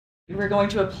We're going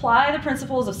to apply the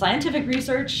principles of scientific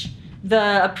research,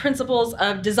 the principles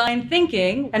of design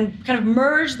thinking, and kind of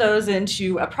merge those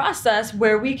into a process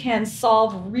where we can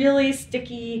solve really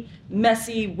sticky,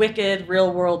 messy, wicked,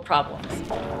 real-world problems.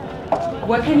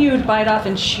 What can you bite off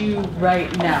and chew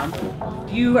right now?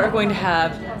 You are going to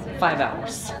have 5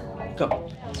 hours.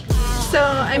 Go. So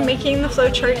I'm making the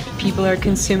flowchart. People are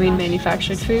consuming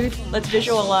manufactured food. Let's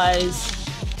visualize.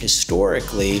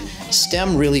 Historically,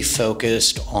 STEM really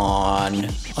focused on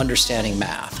understanding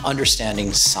math,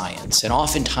 understanding science, and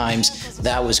oftentimes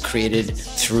that was created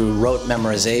through rote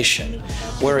memorization.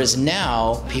 Whereas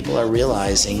now, people are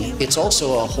realizing it's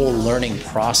also a whole learning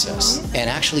process and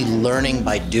actually learning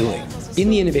by doing. In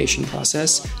the innovation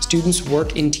process, students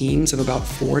work in teams of about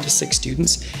 4 to 6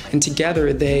 students, and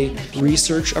together they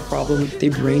research a problem, they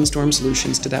brainstorm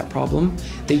solutions to that problem,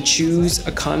 they choose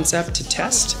a concept to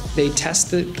test, they test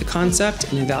the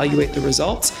concept and evaluate the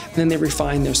results, and then they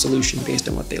refine their solution based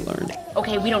on what they learned.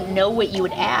 Okay, we don't know what you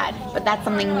would add, but that's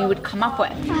something we would come up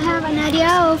with. I have an idea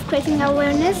of creating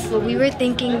awareness. Well, we were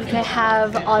thinking we could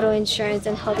have auto insurance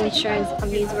and health insurance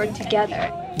companies work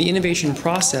together. The innovation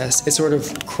process is sort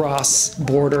of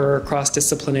cross-border,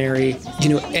 cross-disciplinary.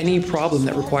 Any problem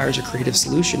that requires a creative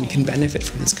solution can benefit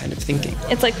from this kind of thinking.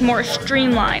 It's like more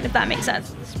streamlined, if that makes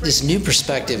sense. This new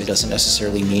perspective doesn't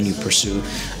necessarily mean you pursue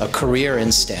a career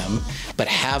in STEM, but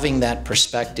having that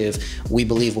perspective, we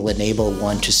believe, will enable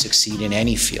one to succeed in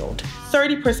any field.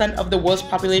 30% of the world's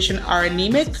population are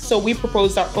anemic, so we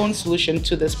proposed our own solution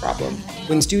to this problem.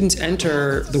 When students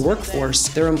enter the workforce,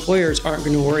 their employers aren't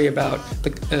going to worry about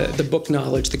the book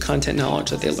knowledge, the content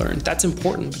knowledge that they learned. That's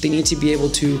important, but they need to be able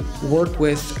to work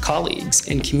with colleagues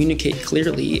and communicate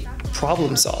clearly,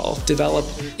 problem solve, develop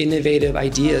innovative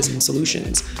ideas and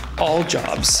solutions. All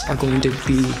jobs are going to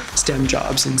be STEM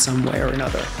jobs in some way or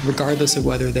another, regardless of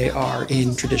whether they are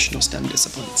in traditional STEM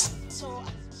disciplines.